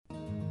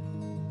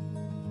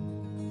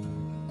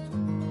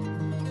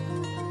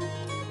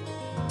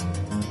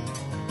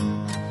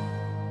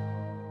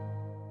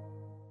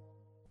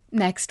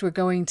next, we're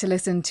going to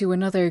listen to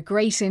another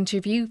great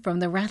interview from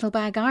the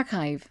Rattlebag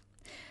archive.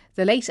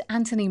 The late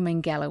Anthony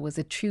Minghella was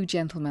a true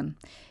gentleman.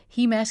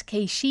 He met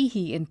Kay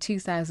Sheehy in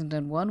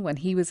 2001 when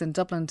he was in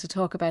Dublin to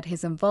talk about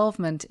his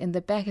involvement in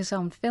the Beckett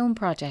on Film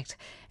project,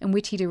 in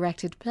which he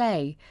directed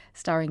Play,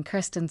 starring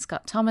Kirsten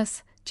Scott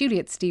Thomas,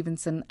 Juliet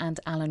Stevenson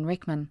and Alan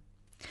Rickman.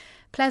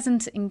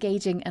 Pleasant,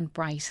 engaging and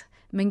bright,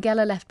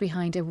 Minghella left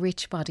behind a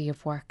rich body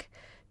of work.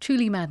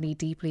 Truly Madly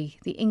Deeply,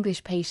 The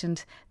English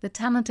Patient, The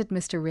Talented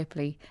Mr.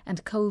 Ripley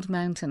and Cold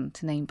Mountain,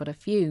 to name but a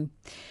few.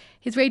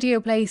 His radio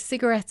play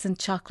Cigarettes and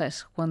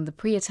Chocolate won the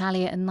Prix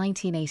Italia in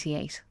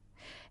 1988.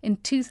 In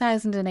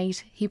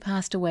 2008, he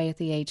passed away at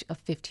the age of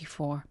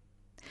 54.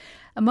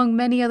 Among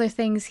many other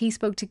things, he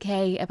spoke to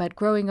Kay about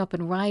growing up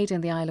in Ryde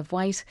in the Isle of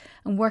Wight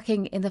and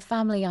working in the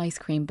family ice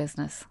cream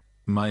business.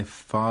 My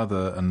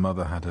father and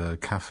mother had a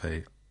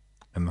cafe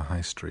in the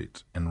High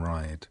Street in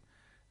Ryde,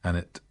 and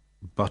it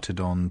butted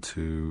on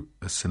to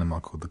a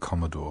cinema called the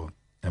Commodore,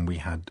 and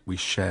we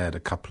shared a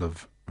couple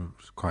of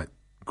quite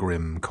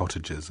grim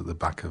cottages at the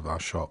back of our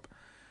shop,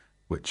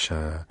 which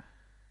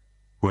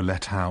were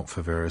let out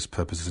for various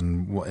purposes,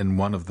 and in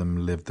one of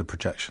them lived the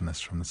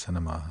projectionist from the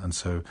cinema. And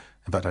so,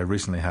 in fact, I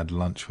recently had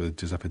lunch with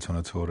Giuseppe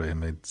Tornatore and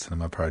made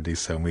Cinema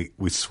Paradiso, and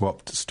we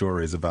swapped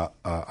stories about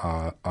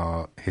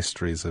our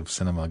histories of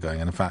cinema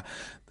going. And in fact,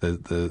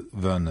 the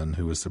Vernon,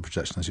 who was the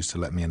projectionist, used to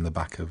let me in the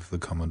back of the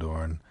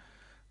Commodore,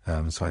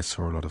 and so I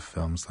saw a lot of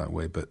films that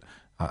way. But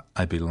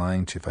I'd be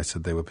lying to you if I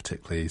said they were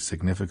particularly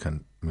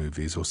significant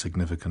movies or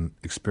significant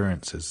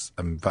experiences.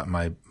 In fact,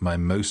 my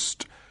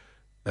most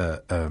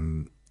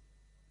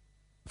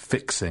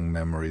fixing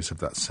memories of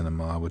that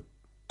cinema were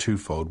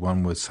twofold.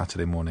 One was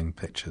Saturday morning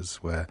pictures,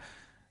 where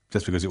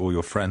just because all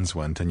your friends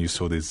went and you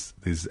saw these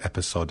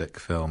episodic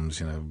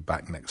films,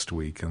 Back Next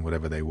Week and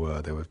whatever they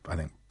were, I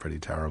think, pretty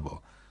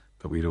terrible.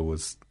 But we'd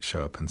always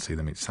show up and see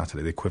them each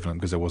Saturday, the equivalent,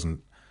 because there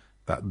wasn't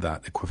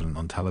that equivalent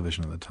on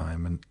television at the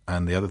time.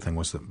 And the other thing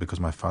was that because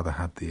my father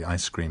had the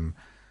ice cream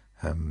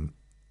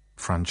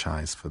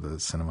franchise for the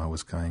cinema, I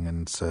was going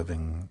and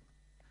serving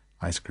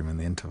ice cream in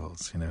the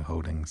intervals,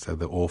 holding, so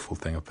the awful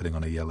thing of putting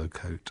on a yellow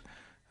coat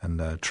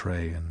and a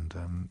tray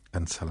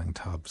and selling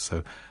tubs.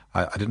 So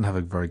I didn't have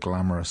a very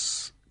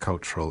glamorous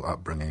cultural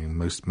upbringing.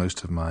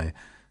 Most of my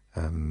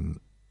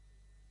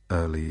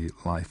early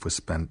life was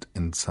spent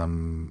in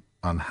some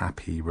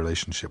unhappy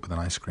relationship with an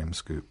ice cream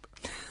scoop.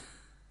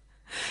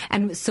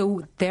 And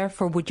so,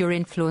 therefore, would your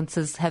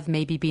influences have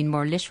maybe been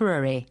more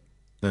literary?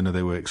 No,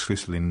 they were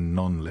exclusively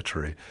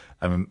non-literary.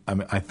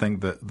 I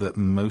think that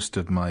most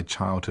of my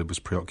childhood was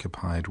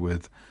preoccupied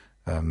with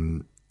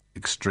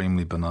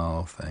extremely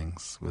banal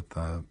things, with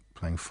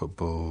playing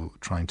football,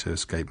 trying to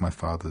escape my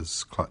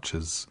father's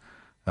clutches,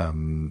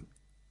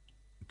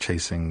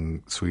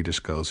 chasing Swedish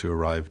girls who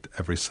arrived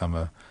every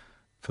summer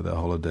for their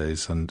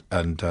holidays. And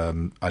I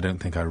don't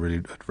think I really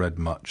had read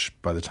much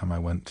by the time I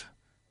went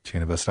to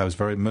university. I was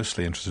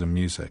mostly interested in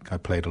music. I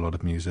played a lot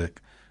of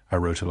music. I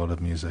wrote a lot of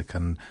music.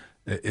 And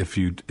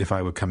if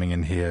I were coming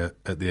in here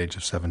at the age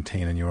of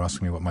 17 and you were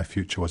asking me what my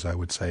future was, I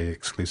would say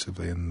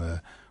exclusively in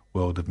the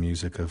world of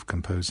music, of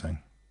composing.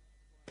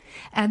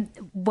 And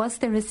was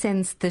there a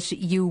sense that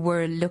you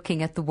were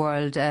looking at the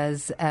world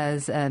as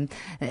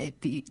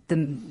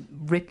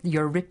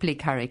your Ripley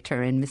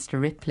character in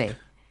Mr. Ripley?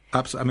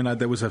 Absolutely.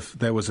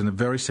 There was a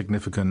very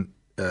significant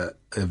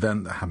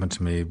event that happened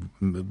to me,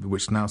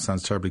 which now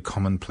sounds terribly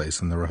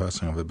commonplace in the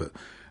rehearsing of it, but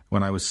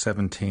when I was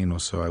 17 or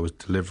so, I was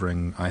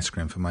delivering ice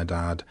cream for my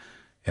dad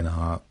in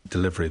our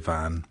delivery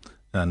van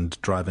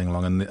and driving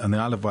along. And the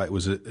Isle of Wight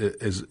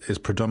is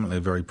predominantly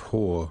a very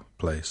poor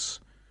place.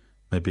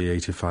 Maybe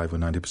 85 or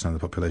 90% of the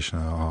population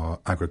are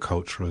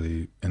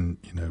agriculturally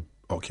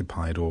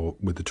occupied or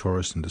with the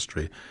tourist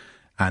industry.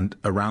 And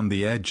around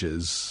the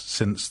edges,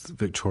 since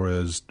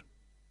Victoria's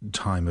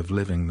time of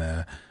living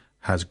there,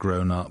 has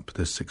grown up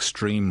this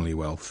extremely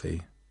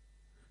wealthy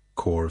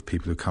core of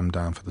people who come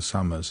down for the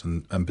summers,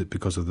 and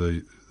because of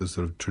the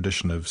sort of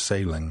tradition of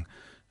sailing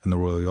and the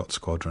Royal Yacht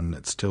Squadron,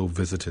 it's still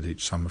visited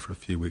each summer for a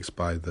few weeks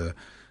by the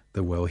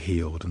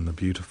well-heeled and the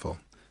beautiful.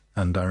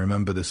 And I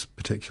remember this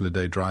particular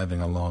day driving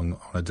along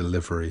on a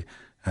delivery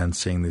and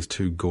seeing these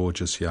two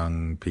gorgeous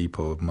young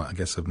people, of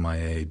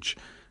my age,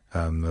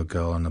 a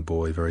girl and a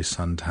boy, very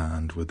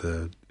suntanned, with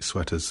their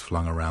sweaters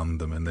flung around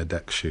them and their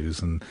deck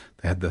shoes, and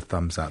they had their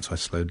thumbs out, so I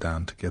slowed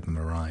down to give them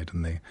a ride,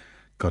 and they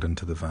got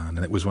into the van.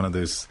 And it was one of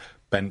those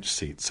bench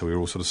seats, so we were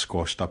all sort of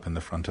squashed up in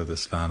the front of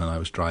this van, and I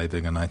was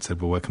driving, and I said,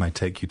 well, where can I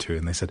take you to?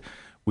 And they said,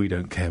 we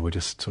don't care, we're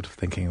just sort of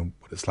thinking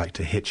what it's like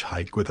to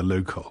hitchhike with a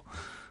local.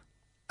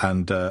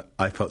 And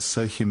I felt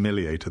so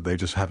humiliated. They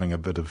just having a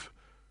bit of,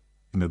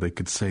 they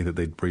could say that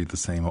they'd breathe the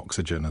same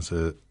oxygen as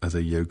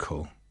a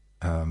yokel.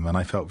 And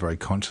I felt very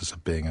conscious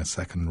of being a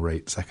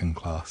second-rate,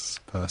 second-class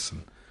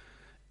person.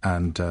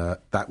 And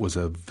that was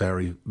a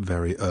very,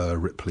 very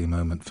Ripley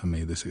moment for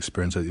me, this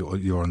experience that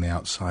you're on the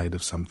outside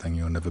of something,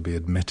 you'll never be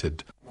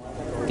admitted.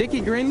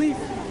 Dickie Greenleaf?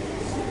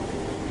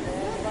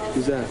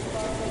 Who's that?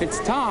 It's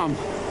Tom.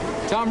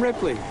 Tom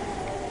Ripley.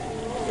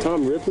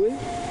 Tom Ripley?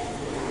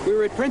 We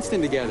were at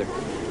Princeton together.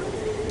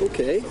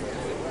 Okay.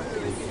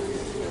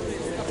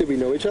 Did we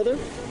know each other?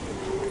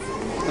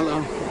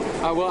 Hello.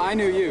 Well, I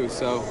knew you,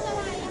 so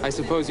I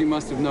suppose you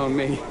must have known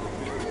me.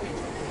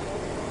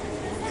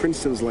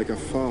 Princeton's like a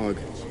fog.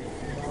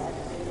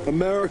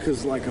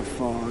 America's like a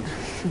fog.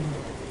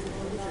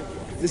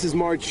 This is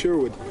Marge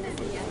Sherwood.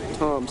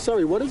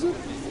 Sorry, what is it?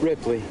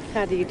 Ripley.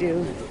 How do you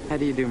do? How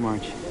do you do,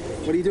 Marge?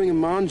 What are you doing in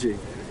Manji?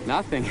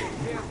 Nothing.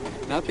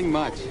 Nothing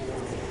much.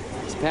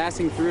 Just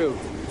passing through.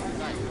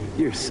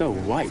 You're so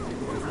white.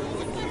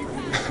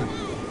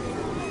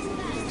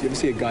 Do you ever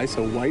see a guy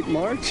so white,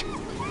 Marge?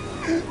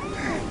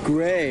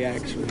 Gray,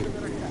 actually.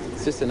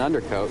 It's just an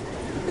undercoat.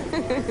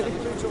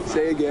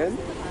 Say again?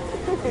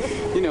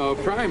 You know, a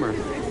primer.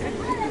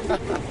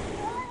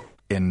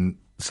 In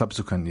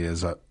subsequent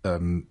years,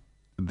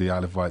 the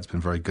Isle of Wight's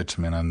been very good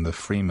to me, and I'm the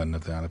freeman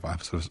of the Isle of Wight. I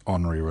have a sort of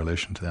honorary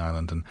relation to the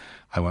island, and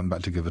I went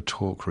back to give a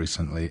talk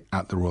recently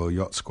at the Royal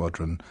Yacht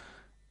Squadron,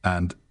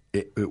 and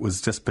it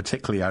was just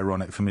particularly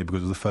ironic for me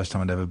because it was the first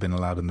time I'd ever been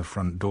allowed in the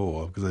front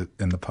door, because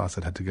in the past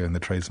I'd had to go in the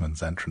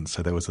tradesman's entrance,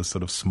 so there was a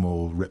sort of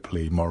small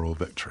Ripley moral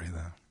victory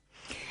there.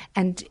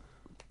 And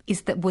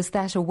was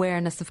that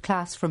awareness of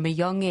class from a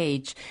young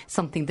age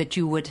something that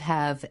you would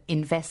have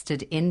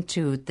invested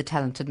into the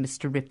talented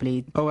Mr.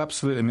 Ripley? Oh,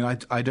 absolutely. I mean,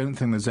 I don't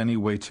think there's any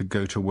way to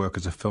go to work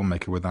as a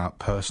filmmaker without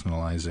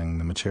personalising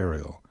the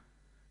material.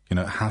 You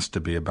know, it has to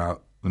be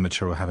about the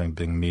material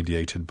being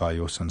mediated by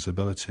your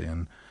sensibility.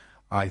 And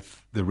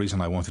the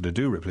reason I wanted to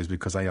do Ripley is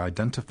because I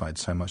identified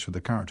so much with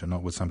the character,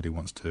 not with somebody who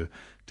wants to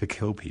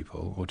kill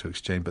people or to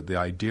exchange, but the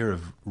idea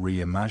of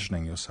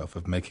reimagining yourself,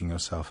 of making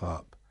yourself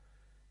up,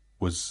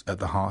 was at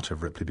the heart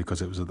of Ripley,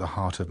 because it was at the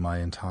heart of my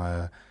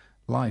entire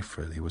life,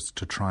 really, was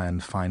to try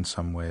and find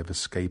some way of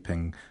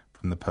escaping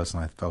from the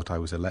person I felt I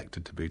was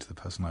elected to be to the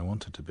person I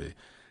wanted to be,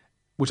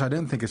 which I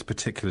don't think is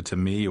particular to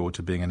me or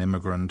to being an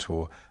immigrant,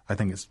 or I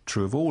think it's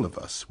true of all of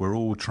us. We're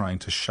all trying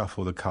to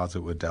shuffle the cards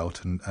that were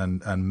dealt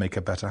and make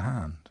a better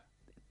hand.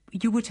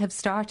 You would have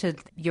started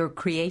your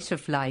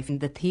creative life in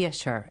the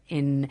theatre,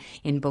 in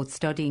both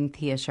studying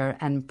theatre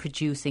and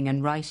producing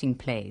and writing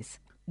plays.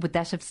 Would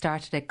that have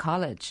started at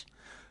college?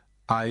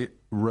 I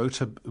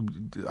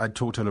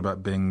talked earlier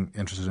about being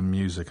interested in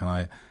music,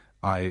 and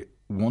I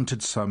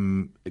wanted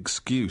some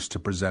excuse to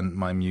present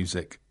my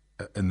music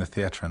in the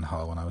theatre in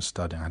Hull when I was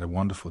studying. I had a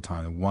wonderful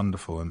time, a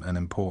wonderful and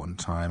important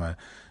time. I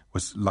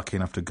was lucky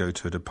enough to go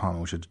to a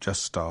department which had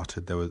just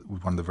started. There was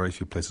one of the very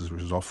few places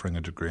which was offering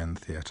a degree in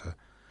theatre.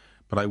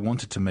 But I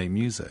wanted to make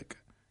music.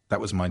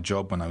 That was my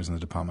job when I was in the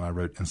department. I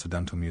wrote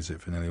incidental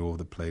music for nearly all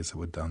the plays that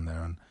were done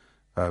there.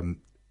 And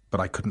but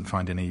I couldn't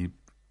find any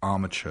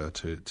armature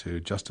to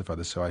justify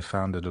this, so I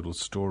found a little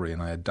story,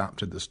 and I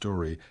adapted the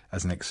story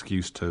as an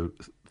excuse to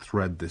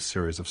thread this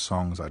series of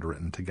songs I'd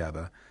written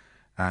together.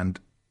 And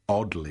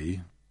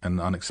oddly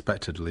and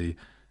unexpectedly,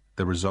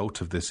 the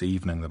result of this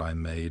evening that I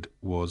made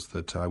was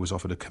that I was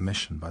offered a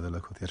commission by the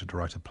local theatre to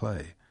write a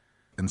play.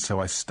 And so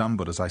I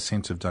stumbled, as I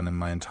seem to have done in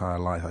my entire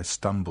life, I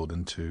stumbled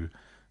into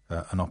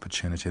an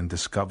opportunity and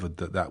discovered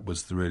that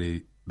was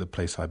really the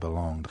place I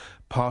belonged.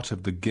 Part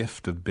of the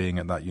gift of being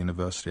at that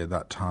university at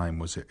that time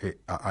was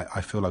I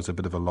feel I was a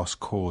bit of a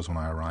lost cause when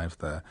I arrived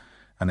there,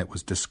 and it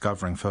was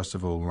discovering, first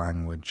of all,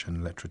 language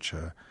and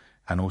literature,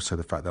 and also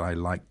the fact that I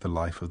liked the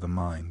life of the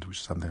mind, which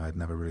is something I'd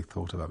never really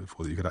thought about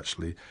before, that you could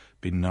actually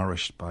be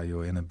nourished by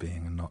your inner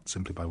being and not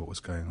simply by what was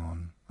going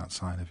on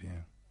outside of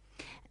you.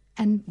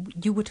 And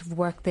you would have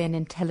worked then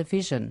in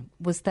television.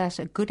 Was that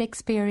a good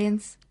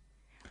experience?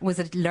 Was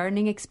it a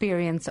learning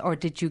experience, or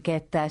did you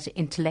get that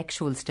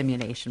intellectual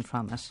stimulation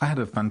from it? I had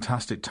a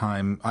fantastic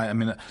time. I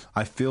mean,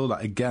 I feel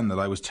that, again, that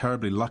I was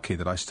terribly lucky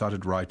that I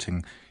started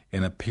writing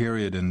in a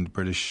period in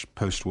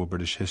post-war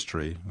British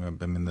history. I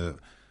mean,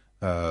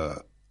 I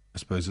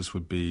suppose this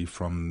would be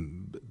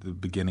from the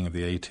beginning of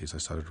the 80s I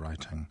started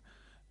writing,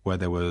 where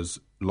there was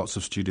lots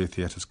of studio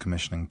theatres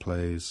commissioning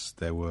plays.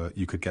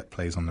 You could get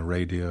plays on the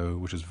radio,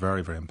 which was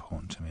very, very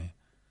important to me.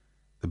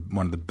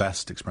 One of the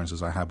best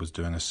experiences I had was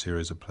doing a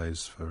series of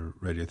plays for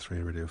Radio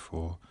 3, Radio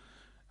 4.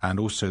 And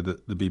also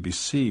that the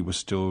BBC was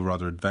still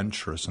rather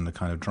adventurous in the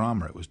kind of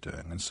drama it was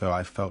doing. And so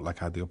I felt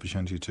like I had the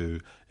opportunity to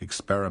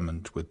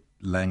experiment with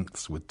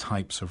lengths, with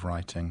types of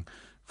writing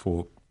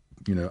for,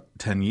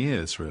 10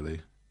 years,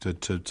 really,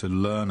 to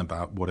learn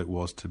about what it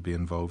was to be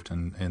involved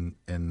in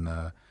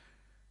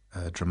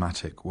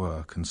dramatic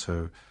work. And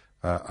so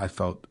I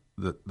felt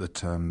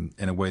that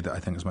in a way that I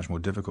think is much more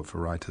difficult for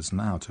writers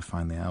now to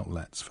find the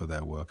outlets for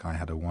their work, I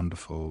had a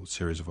wonderful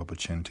series of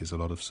opportunities, a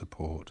lot of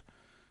support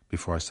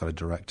before I started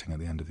directing at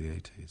the end of the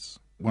 80s.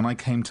 When I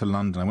came to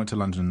London, I went to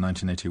London in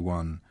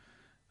 1981,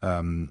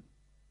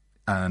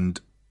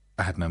 and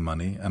I had no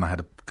money, and I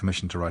had a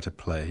commission to write a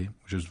play,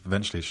 which was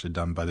eventually actually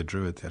done by the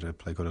Druid Theatre, a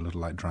play called A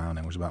Little Light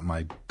Drowning, which was about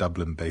my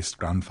Dublin-based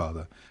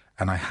grandfather.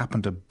 And I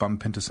happened to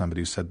bump into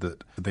somebody who said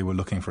that they were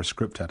looking for a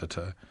script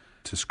editor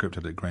to script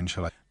edit Grange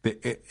Hill.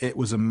 It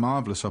was a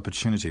marvellous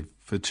opportunity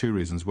for two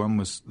reasons. One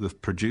was the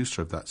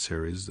producer of that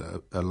series,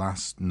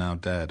 alas now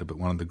dead, but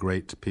one of the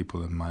great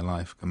people in my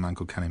life, a man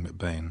called Kenny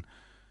McBain,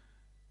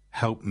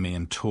 helped me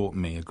and taught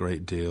me a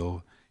great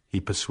deal. he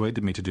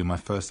persuaded me to do my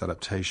first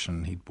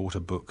adaptation. He'd bought a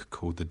book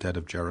called The Dead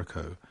of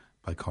Jericho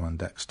by Colin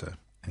Dexter.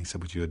 And he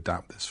said, would you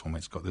adapt this for me?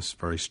 It's got this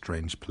very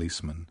strange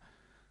policeman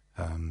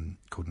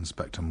called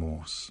Inspector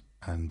Morse.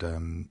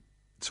 And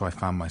so I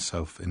found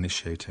myself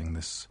initiating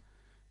this,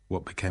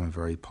 what became a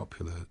very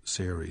popular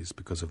series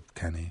because of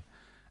Kenny.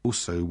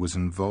 Also was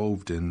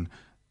involved in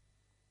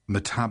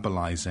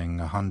metabolizing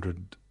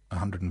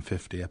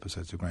 150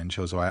 episodes of Grange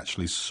Hill. So I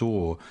actually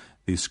saw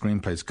these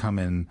screenplays come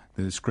in,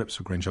 the scripts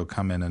of Grange Hill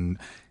come in and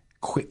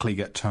quickly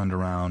get turned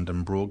around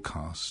and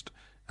broadcast.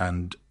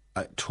 And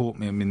it taught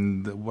me,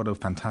 what a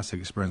fantastic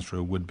experience for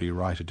a would-be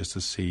writer, just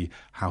to see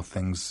how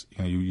things,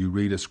 you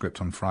read a script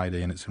on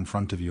Friday and it's in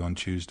front of you on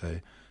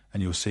Tuesday,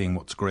 and you're seeing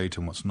what's great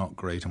and what's not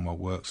great and what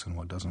works and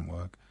what doesn't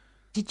work.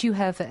 Did you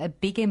have a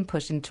big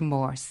input into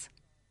Morse?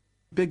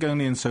 Big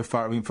only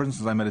insofar, for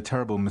instance, I made a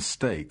terrible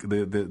mistake.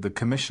 The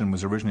commission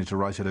was originally to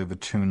write it over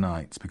 2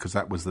 nights, because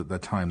that was at the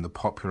time the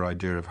popular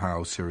idea of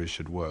how series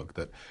should work,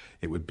 that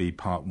it would be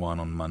part 1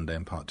 on Monday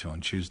and part 2 on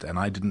Tuesday. And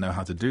I didn't know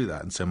how to do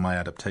that, and so my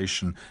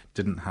adaptation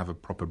didn't have a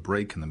proper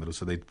break in the middle,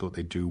 so they thought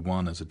they'd do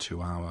 1 as a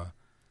 2-hour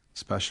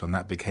special, and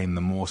that became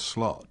the Morse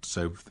slot.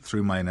 So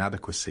through my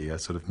inadequacy, a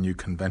sort of new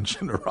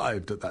convention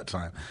arrived at that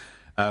time.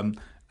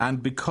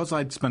 And because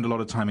I'd spent a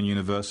lot of time in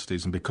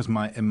universities, and because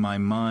in my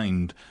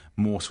mind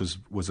Morse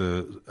was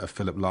a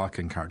Philip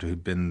Larkin character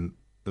who'd been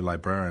the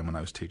librarian when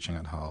I was teaching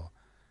at Hull,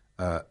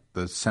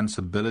 the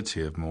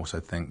sensibility of Morse, I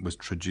think, was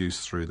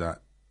traduced through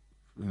that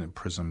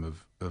prism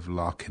of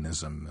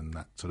Larkinism and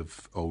that sort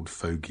of old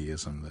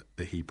fogeyism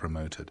that he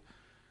promoted,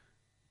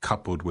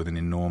 coupled with an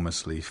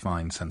enormously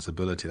fine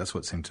sensibility. That's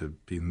what seemed to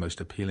be most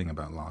appealing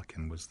about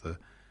Larkin, was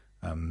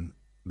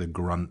the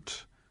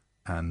grunt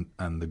and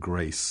the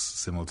grace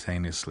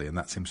simultaneously, and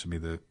that seems to be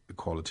the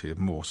quality of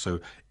Morse. So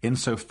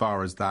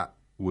insofar as that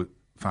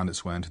found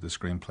its way into the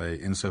screenplay,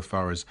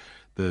 insofar as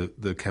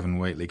the Kevin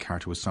Whately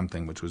character was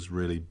something which was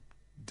really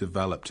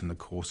developed in the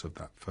course of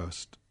that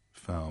first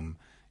film,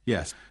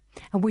 yes.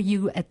 And were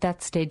you at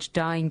that stage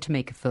dying to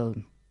make a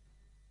film?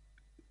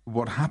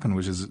 What happened,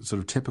 which is sort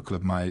of typical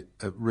of my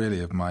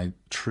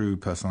true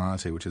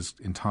personality, which is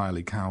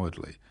entirely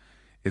cowardly,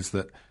 is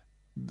that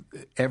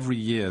every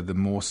year the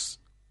Morse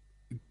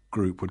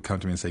group would come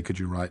to me and say, could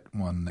you write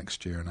one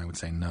next year? And I would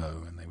say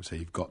no, and they would say,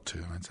 you've got to.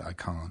 And I'd say, I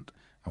can't.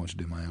 I want to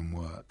do my own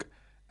work.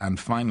 And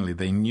finally,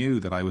 they knew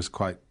that I was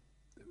quite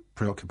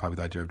preoccupied with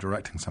the idea of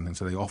directing something,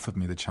 so they offered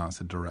me the chance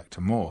to direct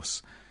a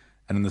Morse.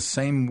 And in the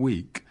same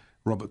week,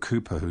 Robert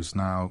Cooper, who's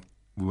now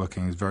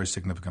working as a very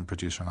significant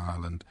producer in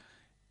Ireland,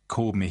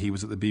 called me. He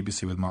was at the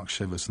BBC with Mark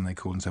Shivers, and they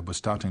called and said, we're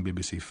starting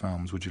BBC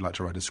Films. Would you like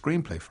to write a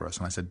screenplay for us?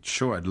 And I said,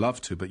 sure, I'd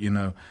love to, but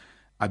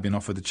I've been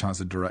offered the chance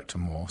to direct a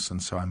Morse,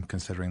 and so I'm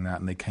considering that.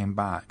 And they came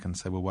back and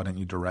said, well, why don't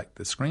you direct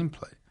the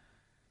screenplay?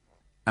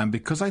 And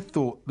because I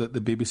thought that the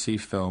BBC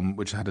film,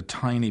 which had a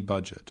tiny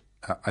budget,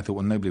 I thought,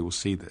 well, nobody will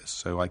see this,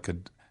 so I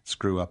could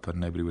screw up and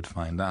nobody would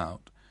find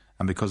out.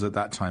 And because at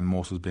that time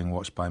Morse was being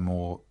watched by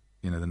more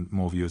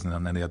viewers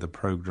than any other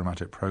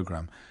dramatic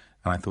program,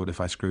 and I thought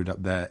if I screwed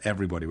up there,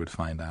 everybody would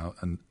find out.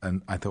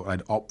 And I thought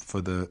I'd opt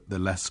for the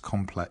less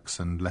complex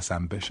and less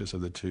ambitious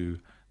of the two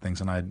things,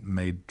 and I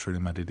made Truly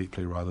Madly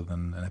Deeply rather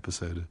than an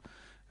episode of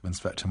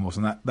Inspector Morse.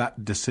 And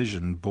that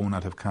decision, born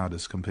out of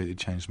cowardice, completely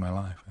changed my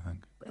life, I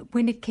think.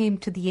 When it came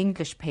to The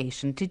English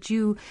Patient, did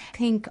you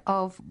think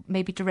of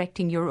maybe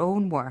directing your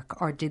own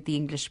work, or did The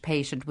English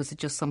Patient, was it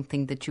just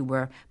something that you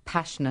were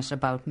passionate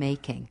about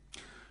making?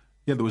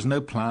 Yeah, there was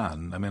no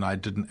plan. I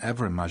didn't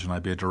ever imagine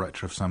I'd be a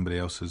director of somebody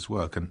else's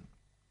work, and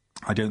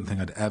I don't think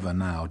I'd ever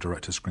now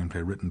direct a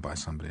screenplay written by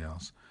somebody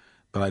else.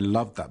 But I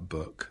loved that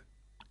book,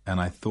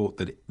 and I thought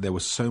that there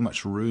was so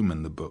much room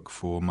in the book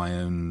for my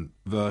own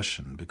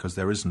version, because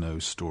there is no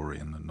story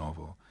in the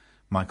novel.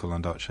 Michael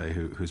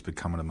Ondaatje, who's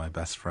become one of my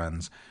best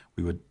friends,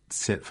 we would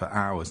sit for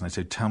hours, and I'd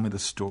say, tell me the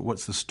story.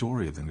 What's the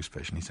story of The English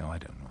Patient? He'd say, I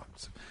don't know.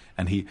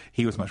 And he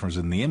was much more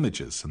interested in the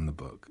images in the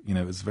book.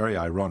 It was very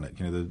ironic.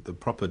 The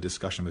proper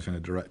discussion between a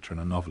director and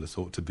a novelist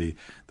ought to be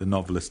the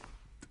novelist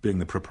being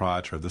the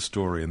proprietor of the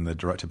story and the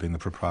director being the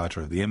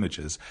proprietor of the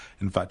images.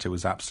 In fact, it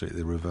was absolutely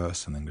the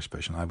reverse in The English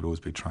Patient. I would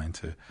always be trying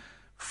to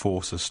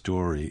force a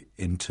story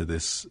into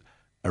this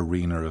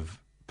arena of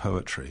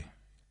poetry.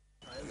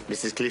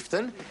 Mrs.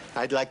 Clifton,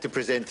 I'd like to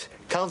present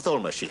Count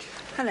Almashi.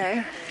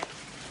 Hello.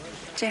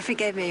 Geoffrey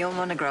gave me your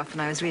monograph when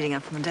I was reading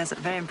up on the desert.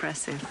 Very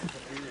impressive.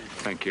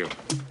 Thank you.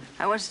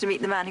 I wanted to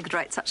meet the man who could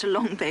write such a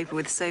long paper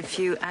with so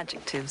few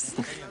adjectives.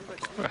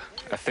 Well,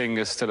 a thing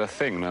is still a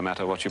thing, no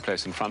matter what you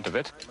place in front of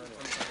it.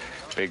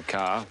 Big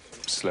car,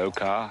 slow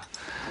car,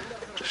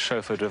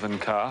 chauffeur-driven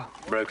car.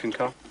 Broken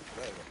car.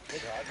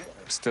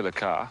 Still a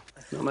car.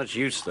 Not much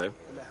use, though.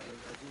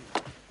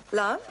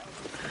 Love.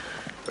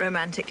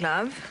 Romantic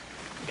love.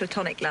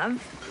 Platonic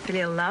love.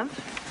 Filial love.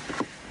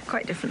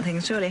 Quite different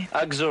things, surely.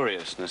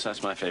 Uxoriousness,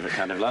 that's my favourite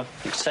kind of love.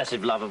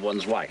 Excessive love of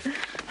one's wife.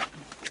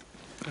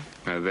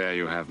 There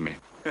you have me.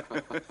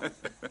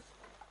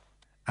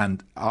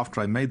 And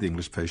after I made The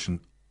English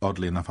Patient,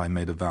 oddly enough, I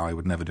made a vow I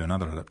would never do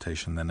another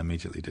adaptation, then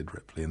immediately did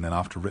Ripley. And then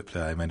after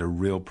Ripley, I made a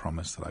real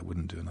promise that I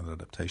wouldn't do another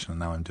adaptation. And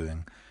now I'm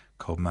doing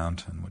Cold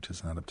Mountain, which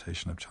is an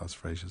adaptation of Charles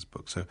Fraser's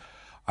book. So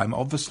I'm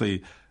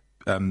obviously,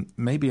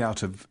 maybe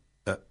out of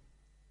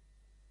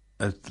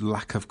a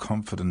lack of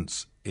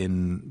confidence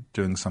in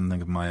doing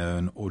something of my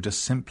own, or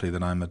just simply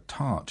that I'm a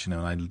tart, and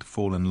I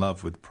fall in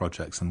love with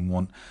projects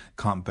and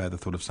can't bear the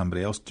thought of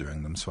somebody else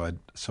doing them. So I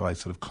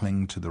sort of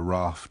cling to the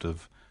raft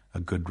of a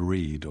good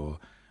read, or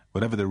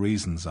whatever the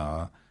reasons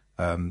are.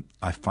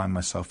 I find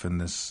myself in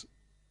this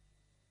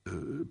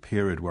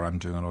period where I'm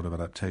doing a lot of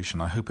adaptation.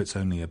 I hope it's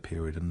only a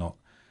period and not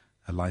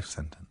a life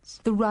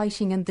sentence. The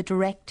writing and the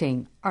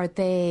directing, are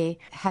they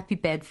happy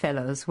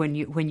bedfellows when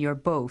you're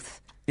both?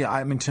 Yeah,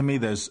 I mean, to me,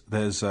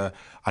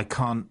 I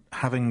can't,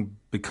 having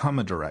become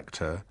a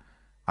director,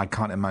 I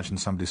can't imagine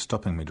somebody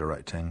stopping me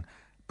directing,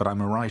 but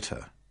I'm a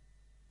writer,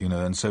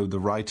 and so the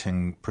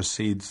writing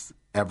precedes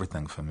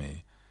everything for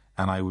me.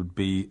 And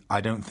I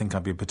don't think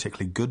I'd be a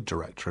particularly good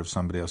director of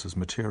somebody else's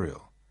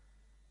material.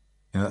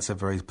 That's a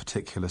very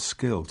particular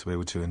skill, to be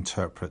able to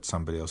interpret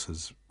somebody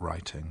else's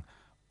writing.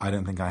 I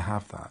don't think I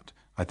have that.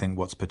 I think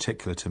what's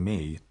particular to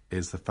me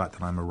is the fact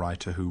that I'm a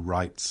writer who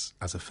writes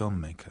as a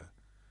filmmaker.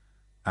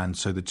 And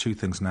so the two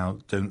things now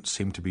don't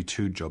seem to be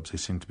two jobs, they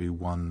seem to be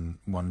one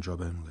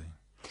job only.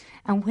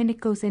 And when it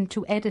goes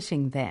into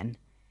editing then,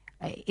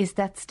 is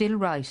that still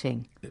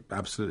writing?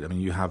 Absolutely. I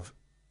mean, you have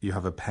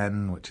a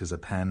pen, which is a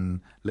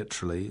pen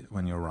literally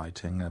when you're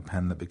writing, a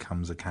pen that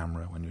becomes a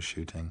camera when you're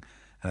shooting,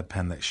 and a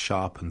pen that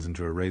sharpens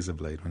into a razor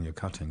blade when you're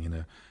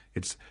cutting.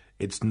 It's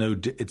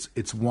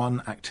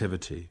one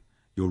activity.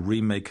 You're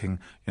remaking.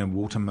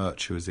 Walter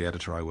Murch, who is the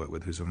editor I work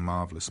with, who's a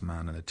marvelous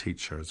man and a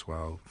teacher as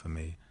well for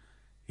me.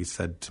 He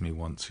said to me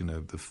once,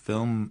 the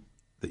film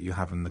that you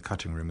have in the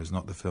cutting room is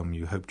not the film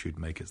you hoped you'd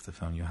make, it's the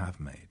film you have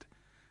made.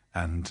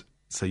 And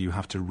so you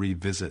have to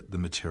revisit the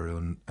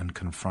material and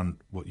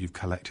confront what you've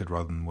collected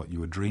rather than what you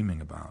were dreaming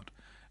about.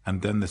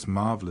 And then this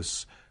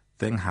marvellous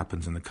thing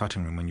happens in the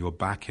cutting room when you're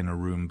back in a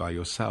room by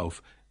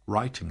yourself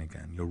writing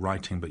again. You're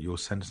writing, but your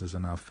sentences are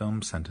now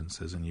film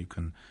sentences, and you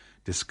can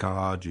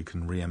discard, you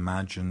can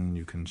reimagine,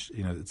 you can,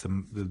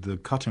 the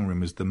cutting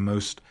room is the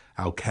most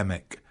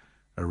alchemic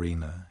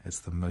arena. It's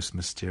the most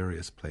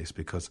mysterious place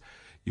because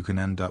you can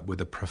end up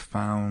with a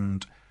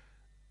profound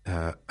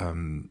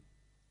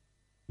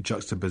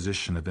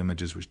juxtaposition of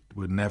images which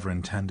were never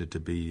intended to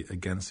be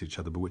against each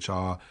other, but which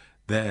are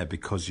there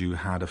because you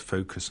had a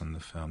focus on the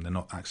film. They're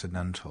not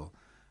accidental.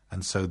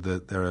 And so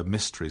there are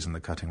mysteries in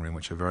the cutting room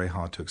which are very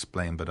hard to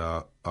explain, but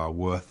are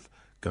worth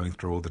going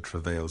through all the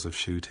travails of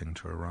shooting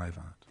to arrive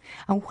at.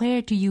 And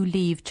where do you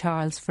leave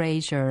Charles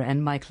Fraser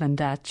and Michael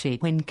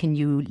Ondaatje? When can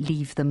you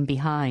leave them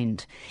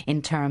behind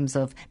in terms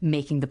of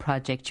making the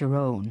project your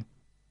own?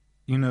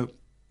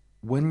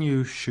 When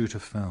you shoot a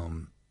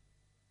film,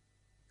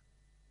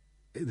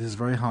 it is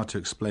very hard to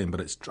explain,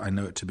 but I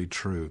know it to be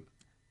true.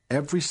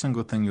 Every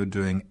single thing you're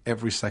doing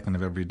every second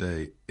of every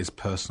day is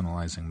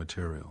personalizing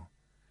material.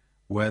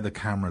 Where the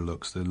camera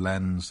looks, the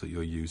lens that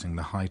you're using,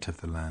 the height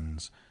of the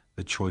lens,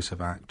 the choice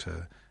of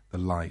actor, the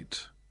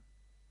light,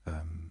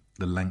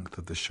 the length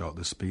of the shot,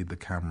 the speed the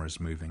camera is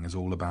moving is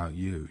all about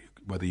you,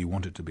 whether you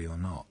want it to be or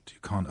not. You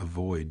can't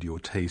avoid your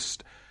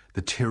taste,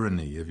 the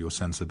tyranny of your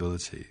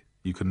sensibility.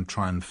 You can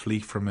try and flee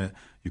from it.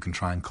 You can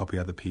try and copy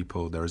other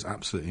people. There is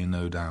absolutely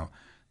no doubt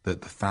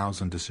that the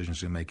 1,000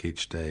 decisions you make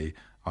each day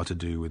are to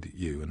do with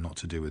you and not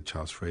to do with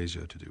Charles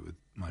Fraser, to do with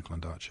Michael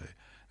Ondaatje.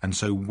 And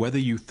so whether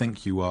you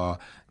think you are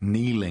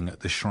kneeling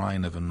at the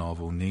shrine of a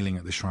novel, kneeling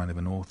at the shrine of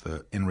an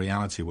author, in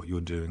reality what you're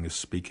doing is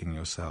speaking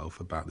yourself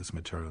about this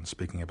material and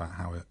speaking about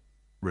how it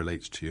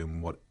relates to you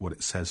and what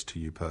it says to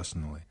you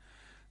personally.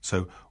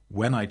 So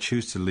when I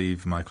choose to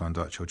leave Michael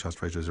Ondaatje or Charles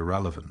Fraser is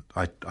irrelevant.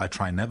 I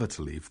try never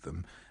to leave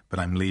them, but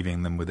I'm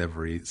leaving them with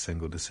every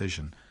single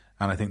decision.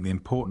 And I think the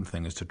important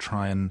thing is to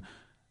try and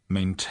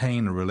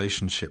maintain a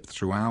relationship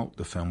throughout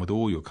the film with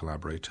all your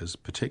collaborators,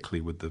 particularly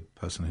with the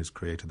person who's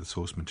created the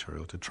source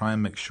material, to try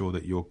and make sure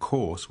that your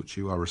course, which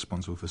you are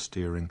responsible for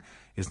steering,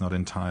 is not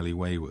entirely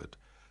wayward.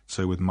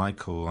 So with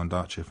Michael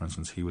Ondaatje, for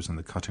instance, he was in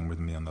the cutting with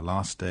me on the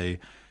last day.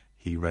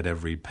 He read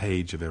every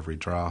page of every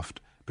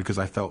draft because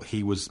I felt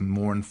he was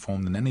more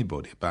informed than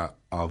anybody about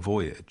our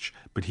voyage,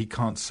 but he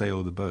can't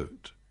sail the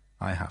boat.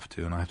 I have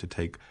to, and I have to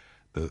take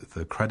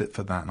the credit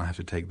for that, and I have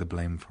to take the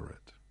blame for it.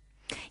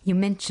 You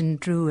mentioned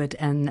Druid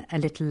and A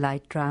Little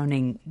Light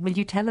Drowning. Will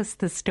you tell us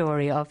the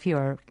story of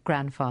your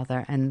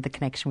grandfather and the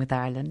connection with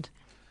Ireland?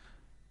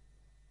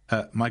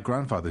 My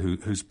grandfather,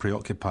 who's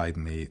preoccupied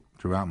me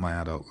throughout my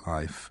adult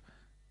life,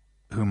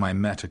 whom I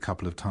met a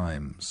couple of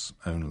times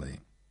only.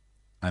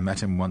 I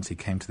met him once. He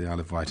came to the Isle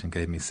of Wight and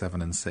gave me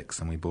 7 and 6,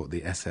 and we bought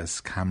the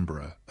SS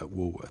Canberra at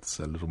Woolworths,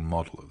 a little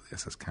model of the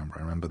SS Canberra.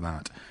 I remember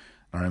that.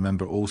 And I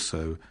remember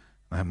also,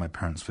 I hope my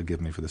parents forgive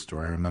me for the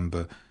story, I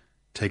remember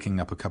taking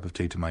up a cup of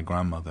tea to my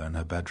grandmother in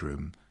her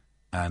bedroom,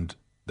 and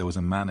there was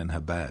a man in her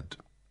bed,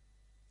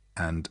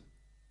 and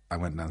I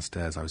went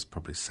downstairs. I was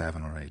probably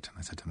 7 or 8, and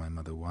I said to my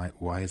mother,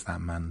 why is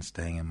that man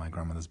staying in my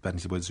grandmother's bed?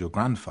 And she said, well, it's your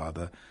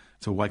grandfather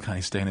so why can't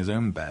he stay in his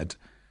own bed?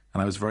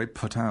 And I was very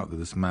put out that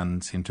this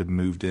man seemed to have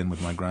moved in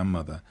with my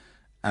grandmother.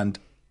 And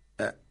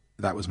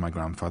that was my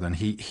grandfather. And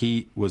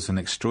he was an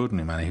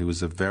extraordinary man. He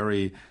was a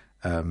very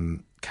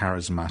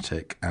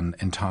charismatic and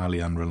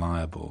entirely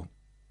unreliable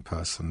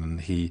person.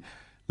 And he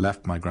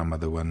left my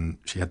grandmother when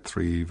she had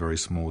 3 very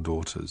small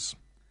daughters.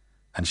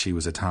 And she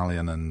was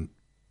Italian and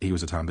he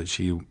was Italian, but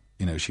she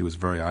was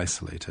very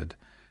isolated.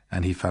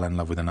 And he fell in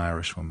love with an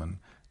Irish woman.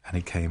 And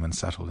he came and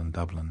settled in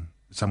Dublin,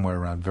 somewhere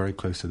around very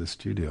close to the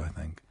studio, I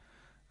think.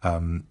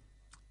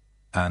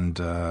 And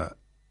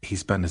he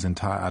spent his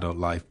entire adult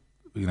life,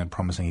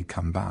 promising he'd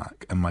come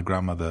back. And my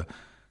grandmother,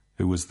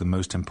 who was the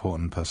most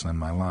important person in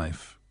my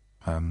life,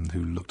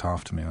 who looked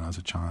after me when I was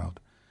a child,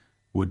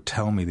 would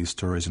tell me these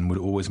stories and would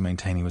always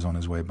maintain he was on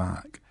his way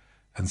back.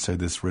 And so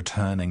this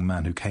returning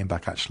man who came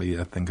back actually,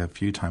 I think, a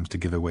few times to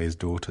give away his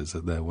daughters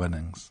at their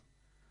weddings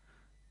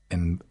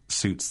in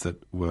suits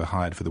that were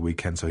hired for the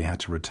weekend, so he had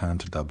to return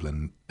to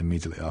Dublin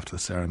immediately after the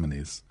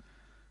ceremonies,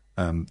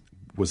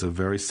 was a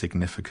very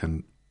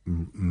significant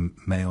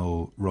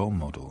male role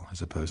model, I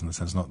suppose, in the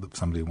sense not that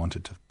somebody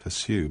wanted to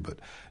pursue, but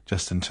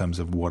just in terms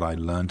of what I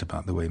learned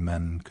about the way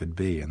men could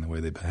be and the way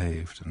they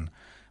behaved. And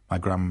my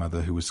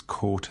grandmother, who was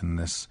caught in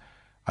this,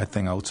 I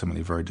think,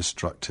 ultimately very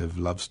destructive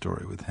love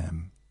story with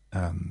him,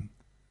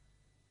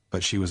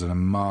 but she was a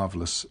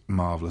marvellous,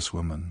 marvellous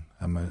woman,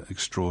 an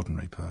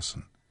extraordinary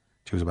person.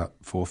 She was about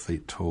 4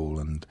 feet tall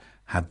and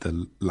had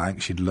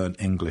she'd learned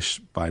English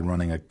by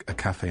running a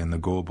cafe in the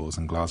Gorbals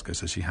in Glasgow,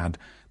 so she had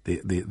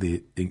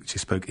she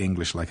spoke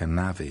English like a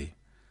navvy.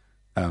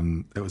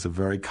 It was a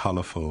very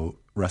colourful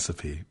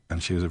recipe,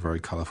 and she was a very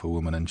colourful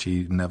woman, and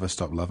she never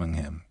stopped loving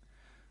him.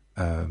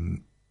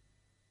 And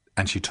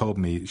she told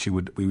me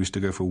we used to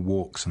go for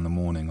walks in the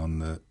morning on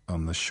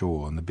the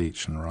shore, on the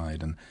beach, and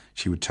ride, and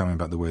she would tell me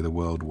about the way the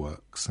world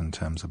works in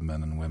terms of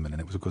men and women, and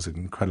it was, of course, an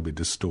incredibly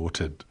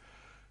distorted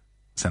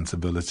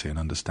sensibility and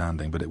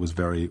understanding, but it was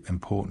very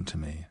important to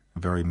me,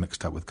 very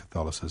mixed up with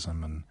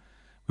Catholicism, and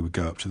we would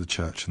go up to the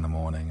church in the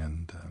morning,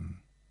 and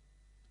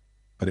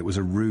but it was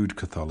a rude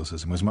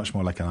Catholicism. It was much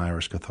more like an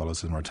Irish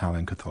Catholicism or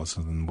Italian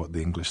Catholicism than what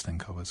the English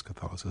think of as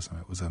Catholicism.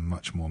 It was a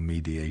much more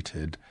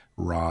mediated,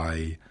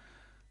 wry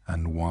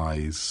and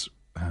wise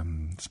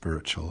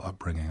spiritual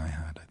upbringing I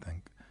had, I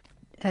think.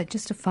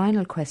 Just a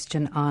final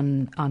question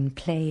on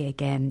play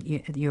again,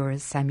 your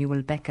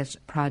Samuel Beckett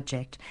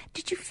project.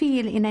 Did you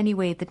feel in any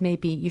way that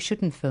maybe you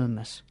shouldn't film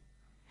it?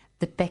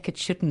 That Beckett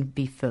shouldn't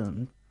be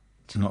filmed?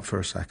 Not for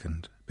a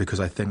second, because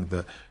I think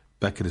that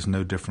Beckett is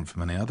no different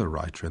from any other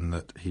writer in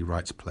that he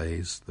writes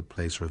plays. The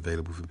plays are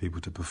available for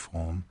people to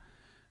perform.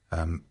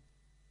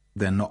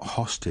 They're not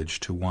hostage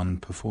to one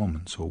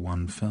performance or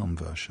one film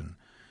version.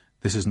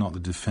 This is not the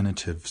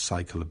definitive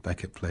cycle of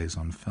Beckett plays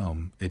on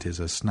film. It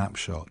is a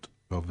snapshot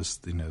of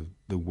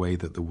the way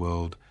that the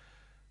world,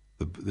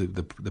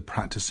 the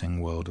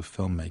practicing world of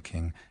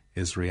filmmaking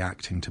is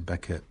reacting to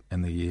Beckett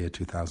in the year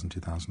 2000,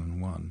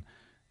 2001.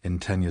 In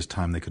 10 years'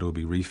 time, they could all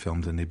be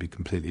refilmed and they'd be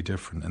completely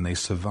different, and they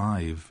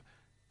survive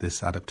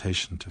this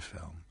adaptation to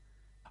film.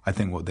 I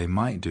think what they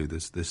might do,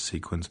 this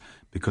sequence,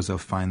 because they'll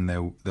find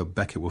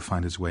Beckett will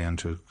find his way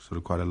into sort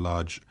of quite a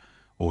large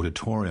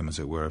auditorium, as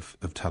it were,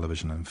 of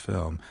television and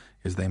film,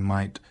 is they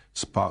might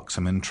spark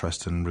some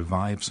interest and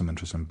revive some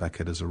interest in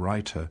Beckett as a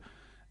writer.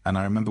 And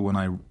I remember when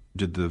I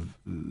did the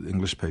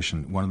English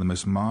Patient, one of the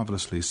most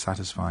marvellously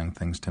satisfying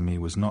things to me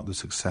was not the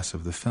success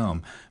of the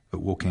film, but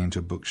walking into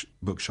a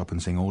bookshop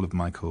and seeing all of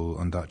Michael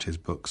Ondaatje's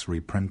books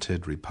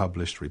reprinted,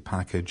 republished,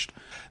 repackaged.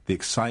 The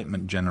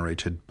excitement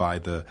generated by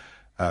the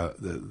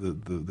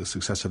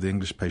success of the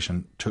English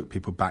Patient took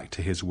people back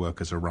to his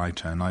work as a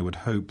writer, and I would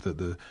hope that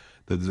the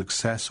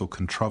success or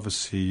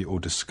controversy or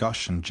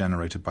discussion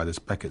generated by this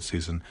Beckett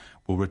season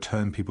will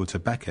return people to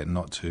Beckett,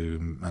 not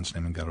to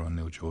Anthony Minghella or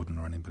Neil Jordan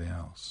or anybody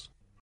else.